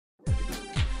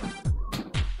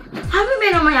I haven't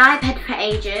been on my iPad for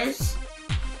ages.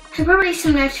 So probably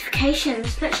some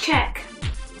notifications. Let's check.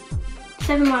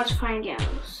 7 wowzerfying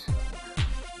girls.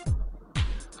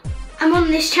 I'm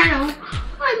on this channel.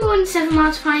 I'm on 7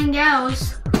 wowzerfying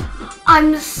girls.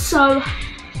 I'm so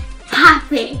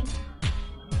happy.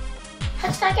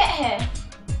 How did I get here?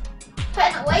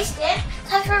 Better not waste it.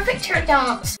 Time for a victory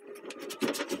dance.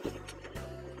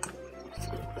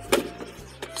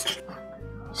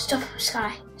 Stop,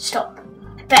 Skye. Stop.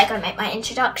 I better go make my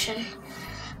introduction.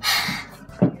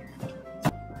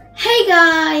 Hey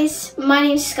guys, my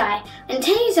name's Skye. I'm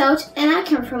 10 years old and I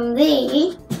come from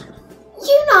the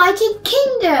United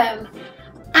Kingdom.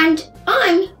 And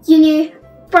I'm your new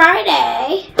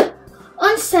Friday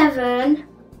on 7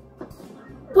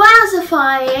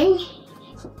 wowzerfying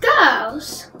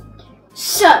girls.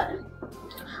 So,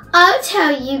 I'll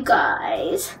tell you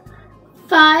guys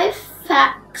 5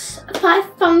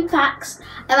 fun facts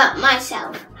about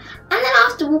myself. And then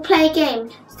after we'll play a game.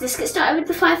 So let's get started with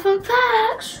the 5 fun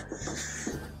facts.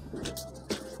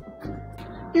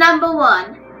 Number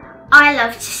 1, I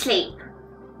love to sleep.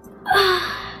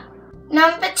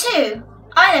 Number 2,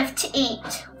 I love to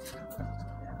eat.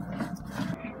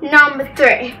 Number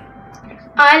 3,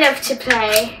 I love to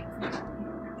play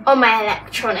on my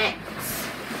electronics.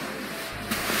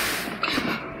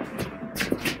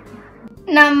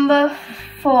 Number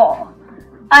 4,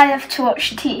 I love to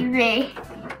watch TV.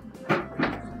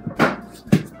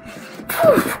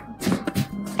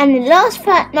 And the last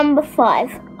fact, number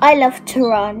 5, I love to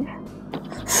run.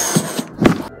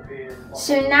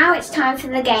 So now it's time for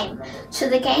the game. So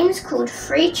the game is called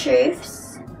 3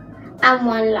 Truths and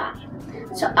 1 Lie.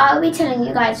 So I'll be telling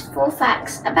you guys 4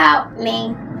 facts about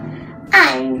me,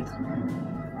 and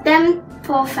them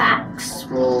 4 facts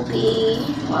will be,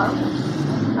 well,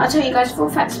 I'll tell you guys 4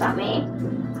 facts about me,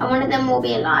 and one of them will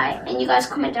be a lie, and you guys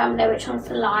comment down below which one's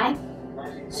the lie.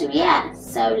 So yeah,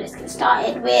 so let's get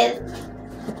started with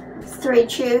 3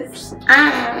 truths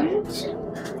and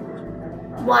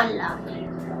 1 lie.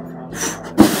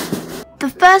 The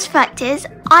first fact is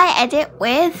I edit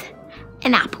with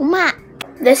an Apple Mac.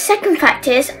 The second fact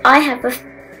is I have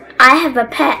a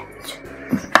pet.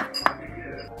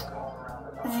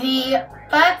 The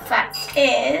third fact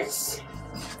is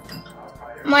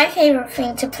my favourite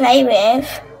thing to play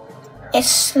with is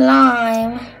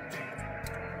slime.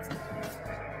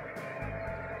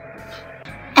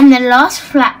 And the last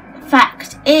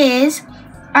fact is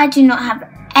I do not have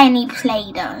any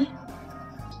Play-Doh.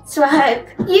 So I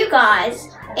hope you guys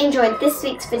enjoyed this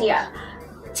week's video.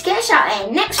 To get a shout out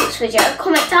in next week's video,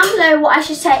 comment down below what I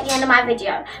should say at the end of my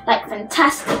video. Like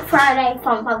Fantastic Friday,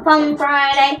 Fun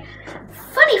Friday,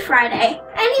 Funny Friday,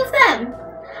 any of them.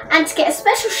 And to get a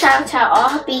special shout out,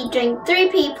 I'll be doing 3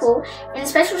 people in a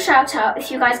special shout out if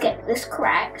you guys get this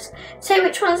correct. Say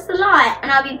which one's the lie,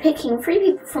 and I'll be picking 3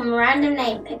 people from a random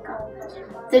name picker.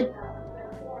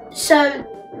 So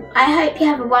I hope you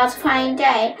have a wowzerfying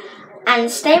day, and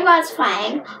stay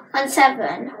wowzerfying on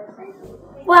 7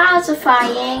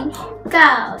 wowzerfying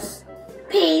girls.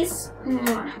 Peace.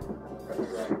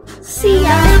 See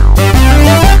ya.